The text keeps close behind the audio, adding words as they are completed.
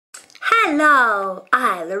Hello,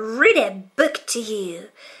 I'll read a book to you.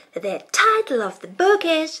 The title of the book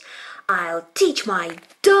is I'll Teach My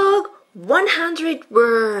Dog 100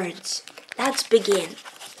 Words. Let's begin.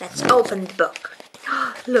 Let's open the book.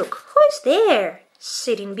 Look, who's there,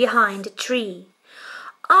 sitting behind a tree?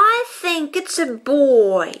 I think it's a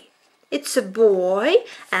boy. It's a boy,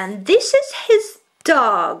 and this is his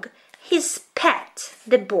dog, his pet.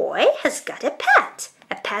 The boy has got a pet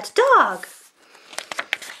dog.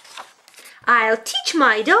 I'll teach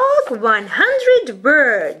my dog 100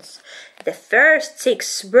 words. The first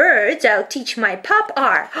 6 words I'll teach my pup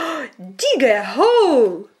are dig a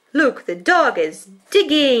hole. Look, the dog is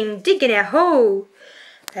digging a hole.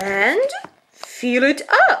 And fill it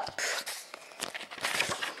up.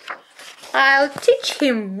 I'll teach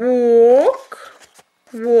him walk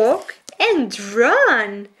and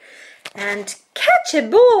run. And catch a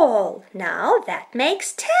ball. Now that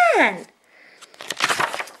makes 10.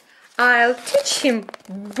 I'll teach him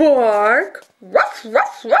bark, ruff,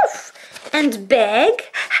 ruff, ruff, and beg,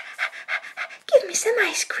 give me some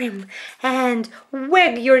ice cream, and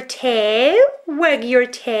wag your tail,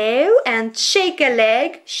 and shake a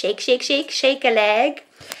leg, shake a leg,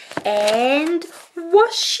 and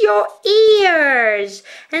wash your ears,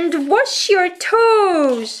 and wash your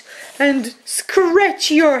toes, and scratch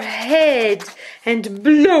your head, and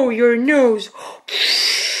blow your nose.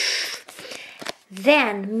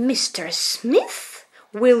 Then Mr. Smith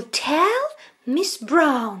will tell Miss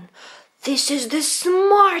Brown, this is the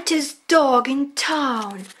smartest dog in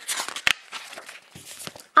town.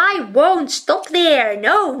 I won't stop there,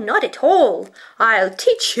 no, not at all. I'll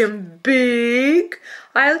teach him big,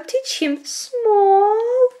 I'll teach him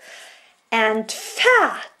small, and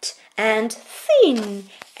fat, and thin,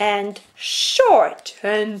 and short,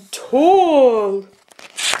 and tall,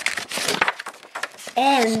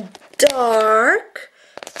 and dark,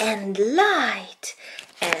 and light,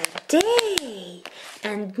 and day,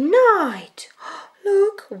 and night.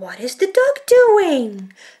 Look, what is the dog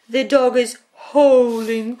doing? The dog is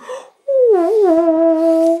howling.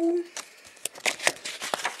 Ooh.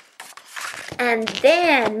 And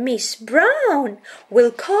then Miss Brown will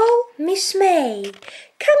call Miss May.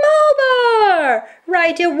 Come over!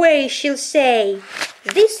 Right away she'll say,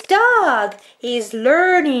 this dog is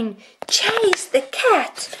learning chase the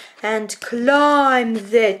cat and climb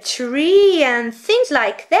the tree and things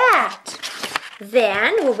like that.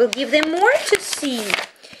 Then we will give them more to see.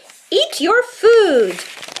 Eat your food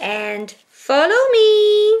and follow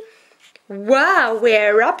me. Wow,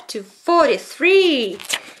 we're up to 43.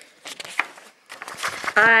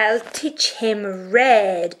 I'll teach him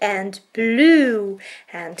red and blue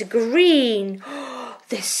and green.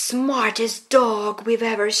 The smartest dog we've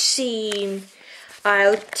ever seen.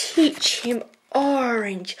 I'll teach him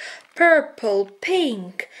orange, purple,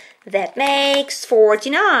 pink. That makes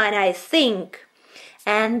 49, I think.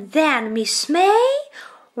 And then Miss May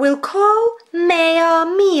will call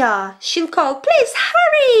Mia. She'll call, please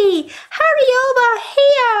hurry over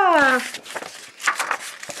here.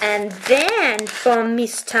 And then for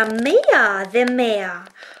Mr. Mia, the mayor,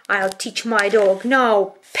 I'll teach my dog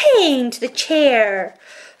now paint the chair.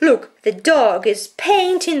 Look, the dog is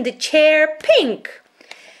painting the chair pink.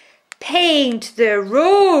 Paint the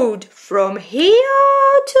road from here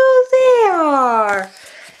to there.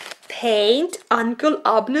 Paint Uncle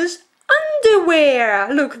Abner's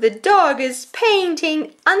underwear. Look, the dog is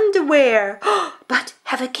painting underwear. But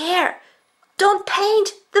have a care. Don't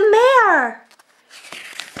paint the mare.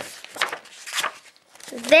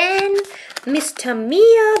 Then Mr.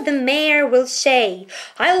 Mia the mayor will say,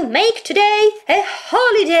 I'll make today a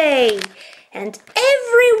holiday. And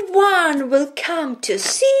everyone will come to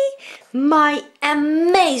see my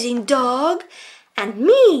amazing dog, and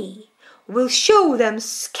me will show them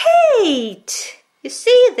skate. You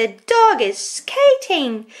see, the dog is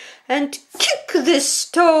skating, and kick the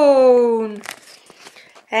stone,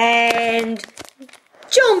 and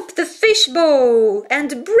jump the fishbowl,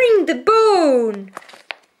 and bring the bone.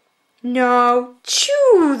 Now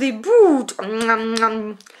chew the boot,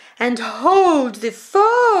 and hold the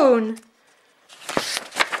phone.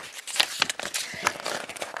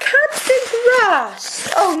 Cut the grass.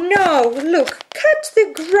 Oh no, look, cut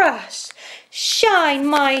the grass. Shine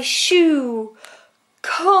my shoe.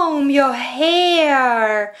 Comb your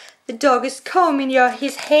hair. The dog is combing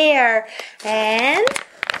his hair. And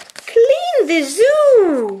clean the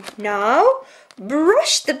zoo. Now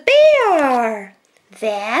brush the bear.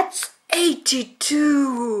 That's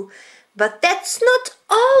 82. But that's not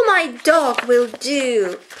all my dog will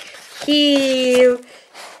do. He'll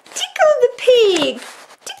tickle the pig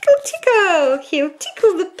Tickle, tickle. He'll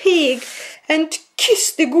tickle the pig and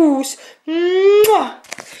kiss the goose. Mwah!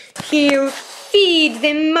 He'll feed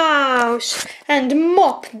the mouse and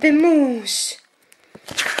mop the moose.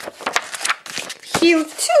 He'll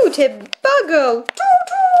toot a bugle,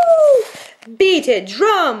 doo-doo, beat a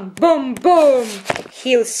drum, boom, boom.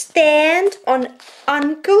 He'll stand on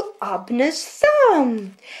Uncle Abner's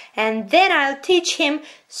thumb, and then I'll teach him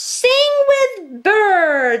sing with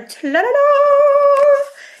birds. La la la.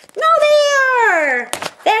 Now there.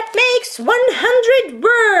 That makes 100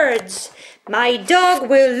 words. My dog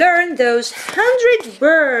will learn those 100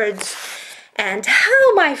 words, and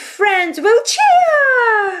how my friends will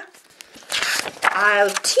cheer. I'll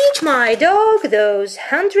teach my dog those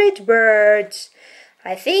 100 words.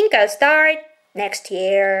 I think I'll start next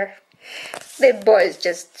year. The boy's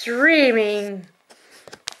just dreaming.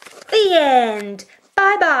 The end.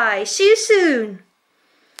 Bye-bye. See you soon.